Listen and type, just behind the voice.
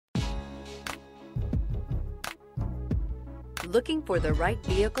Looking for the right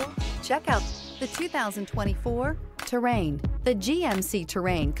vehicle? Check out the 2024 Terrain. The GMC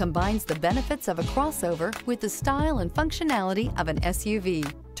Terrain combines the benefits of a crossover with the style and functionality of an SUV.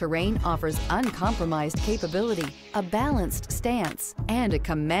 Terrain offers uncompromised capability, a balanced stance, and a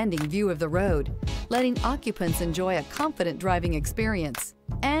commanding view of the road, letting occupants enjoy a confident driving experience.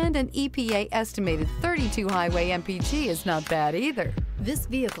 And an EPA estimated 32 highway MPG is not bad either. This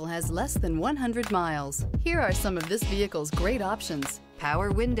vehicle has less than 100 miles. Here are some of this vehicle's great options: power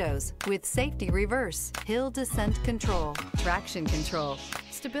windows with safety reverse, hill descent control, traction control,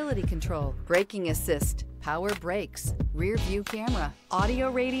 stability control, braking assist, power brakes, rear view camera, audio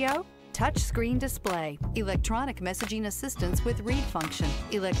radio, touchscreen display, electronic messaging assistance with read function,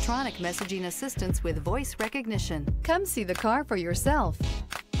 electronic messaging assistance with voice recognition. Come see the car for yourself.